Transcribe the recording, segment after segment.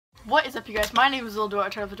What is up, you guys? My name is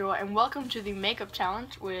LittleDEWOTT, Turnip the Dewott, and welcome to the makeup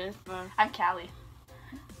challenge with, I'm Callie.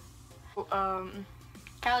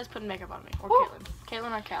 Callie's putting makeup on me, or Woo. Kaitlyn.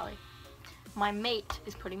 Kaitlyn or Callie. My mate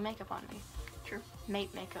is putting makeup on me. True.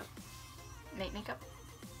 Mate makeup. Mate makeup?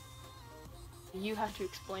 You have to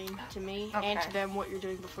explain to me and to them what you're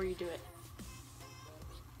doing before you do it.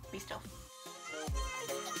 Be still.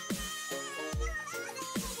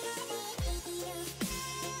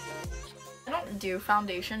 I don't do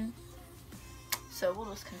foundation, so we'll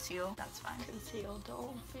just conceal. That's fine. Conceal,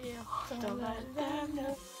 don't feel, don't let them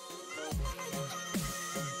know.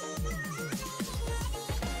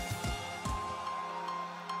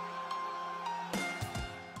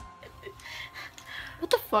 What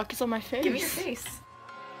the fuck is on my face? Give me your face.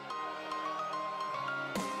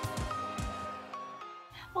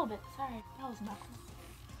 A little bit, sorry. That was not cool.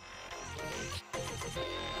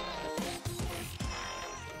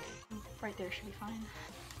 Right there should be fine.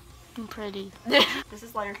 I'm pretty. This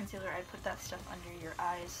is lighter concealer. I put that stuff under your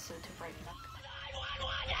eyes so to brighten up.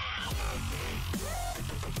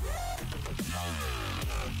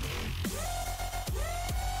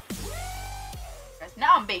 Guys,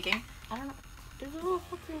 now I'm baking. I don't know. There's a little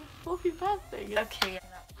fucking fluffy bad thing. Okay.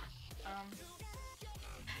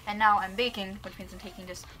 And now I'm baking, which means I'm taking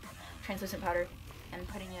just translucent powder and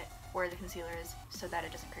putting it where the concealer is so that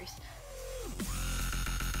it doesn't crease.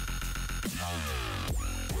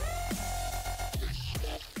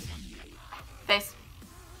 Face.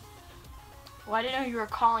 Well, I didn't know you were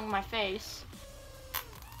calling my face.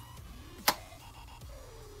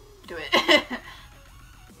 Do it. Could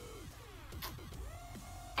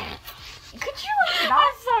you like not?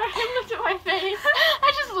 I'm sorry, I looked at my face.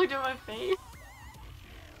 I just looked at my face.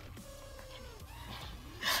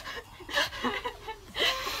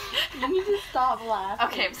 You need to stop laughing.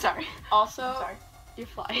 Okay, I'm sorry. Also, I'm sorry. your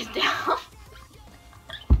fly is down.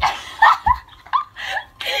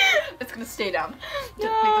 It's gonna stay down. No.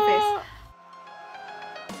 Make the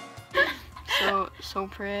face. So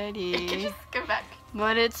pretty. Just go back.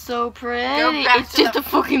 But it's so pretty. Go back It's to just the- a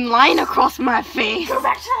fucking line across my face. Go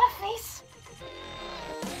back to that face.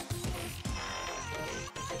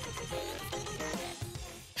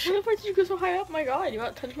 Why did you go so high up? My god, you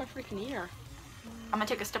about to touch my freaking ear. I'm gonna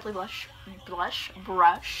take a stipply brush,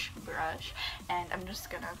 and I'm just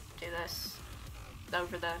gonna do this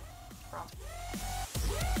over the bronzer.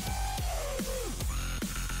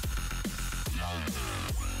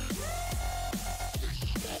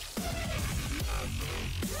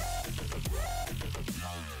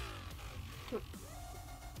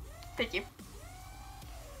 Thank you.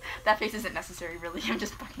 That face isn't necessary, really. I'm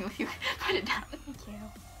just fucking with you. Put it down. Thank you.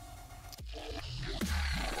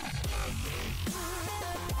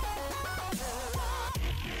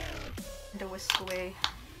 And a whisk away.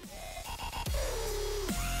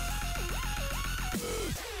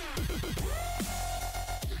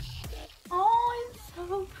 Oh, it's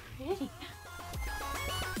so pretty.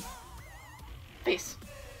 Face.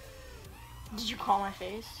 Did you call my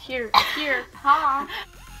face? Here. Ha!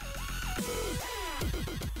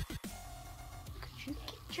 Could you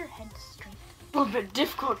get your head straight? A little bit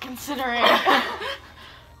difficult considering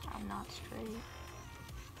I'm not straight.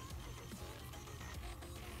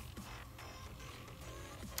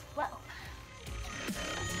 Well.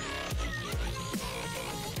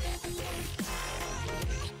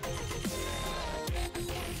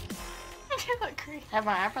 You look great. I have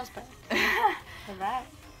my eyebrows back. They're back.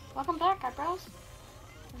 Welcome back, eyebrows.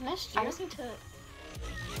 I missed you. I just need to.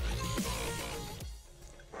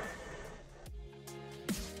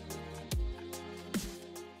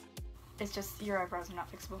 It's just your eyebrows are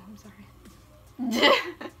not fixable. I'm sorry.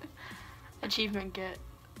 Achievement get.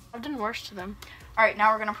 I've done worse to them. All right,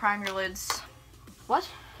 now we're gonna prime your lids. What?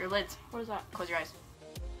 Your lids. What is that? Close your eyes.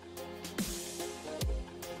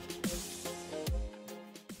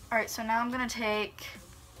 All right, so now I'm gonna take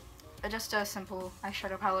just a simple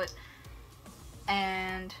eyeshadow palette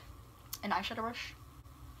and an eyeshadow brush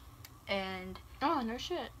and Oh, no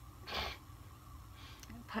shit.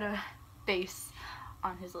 put a base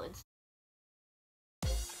on his lids.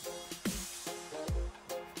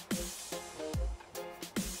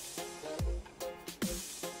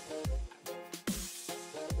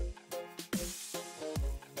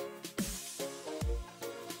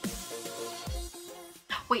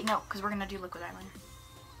 Wait, no, because we're gonna do liquid eyeliner.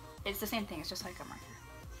 It's the same thing, it's just like a marker.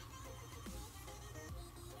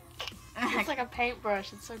 It's like a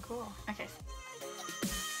paintbrush. It's so cool. Okay.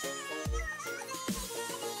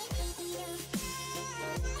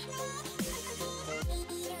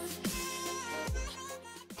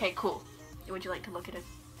 Okay, cool. Would you like to look at it?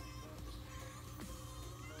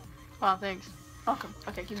 Wow, thanks. Welcome.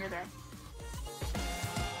 Okay, give me your there.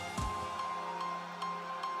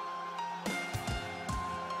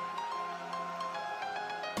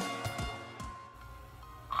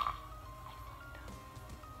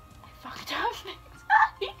 Fucked up.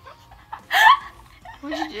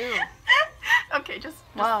 What'd you do? Okay, just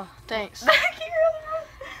Wow, thanks. Thank you.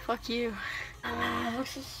 Fuck you. I look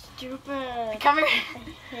so stupid. Come here.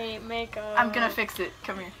 I hate makeup. I'm gonna fix it.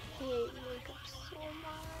 Come here. I hate makeup so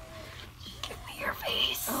much. Give me your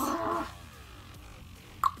face.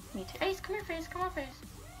 Me too. Face, come here, face. Come on, face.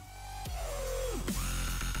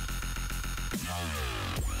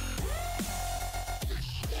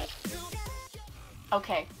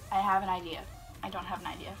 Okay, I have an idea. I don't have an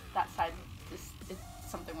idea. That side,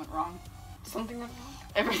 something went wrong. Something went wrong.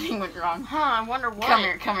 Everything went wrong. Huh, I wonder what. Come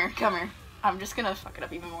here, come here, come here. I'm just gonna fuck it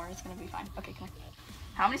up even more. It's gonna be fine. Okay, come here.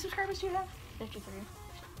 How many subscribers do you have? 53.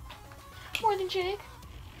 More than Jake.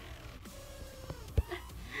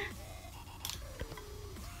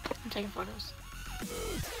 I'm taking photos.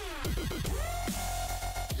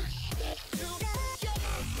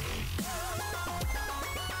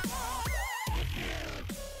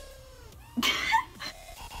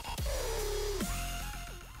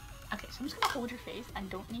 Okay, so I'm just gonna hold your face. I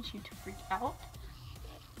don't need you to freak out.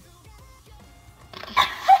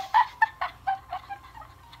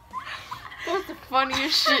 That's the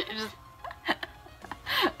funniest shit. Just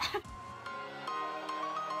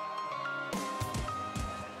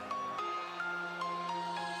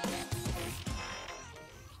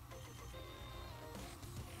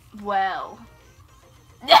Well.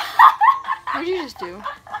 what'd you just do?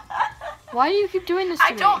 Why do you keep doing this to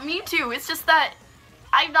I me? don't mean to. It's just that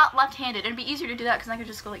I'm not left-handed. It'd be easier to do that because I could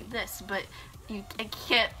just go like this, but I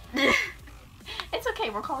can't. It's okay.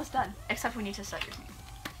 We're almost done. Except we need to set your thing.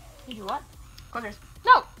 You do what? Close yours.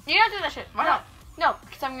 No, you don't do that shit. Why No. not? No,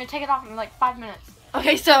 because I'm gonna take it off in like 5 minutes.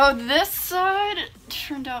 Okay, so this side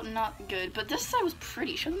turned out not good, but this side was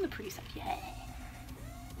pretty. Show them the pretty side. Yeah.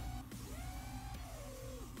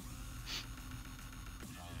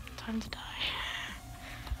 Time to die.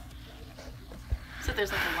 So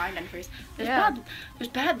there's like a line on your face. Yeah. There's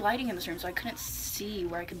bad lighting in this room, so I couldn't see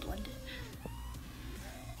where I could blend it.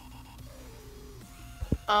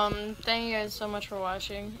 Thank you guys so much for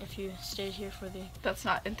watching. If you stayed here for the That's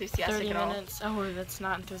not enthusiastic 30 at all. minutes. Oh, that's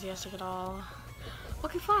not enthusiastic at all.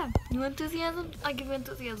 Okay, fine. You want enthusiasm? I give you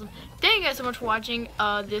enthusiasm. Thank you guys so much for watching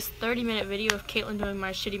this 30-minute video of Kaitlyn doing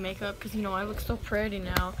my shitty makeup, because, you know, I look so pretty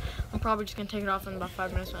now. I'm probably just going to take it off in about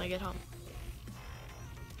 5 minutes when I get home.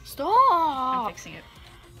 I'm Stop! fixing it.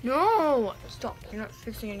 No! Stop. You're not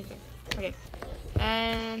fixing anything. Okay.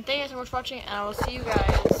 And thank you guys so much for watching, and I will see you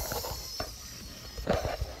guys...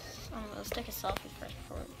 let's take a selfie first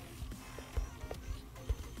before...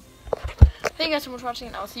 Thank you guys so much for watching,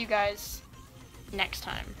 and I will see you guys next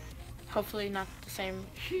time. Hopefully not the same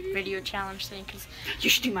video challenge thing, because... You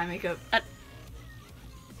should do my makeup.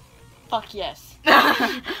 Fuck yes.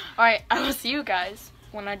 Alright, I will see you guys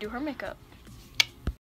when I do her makeup.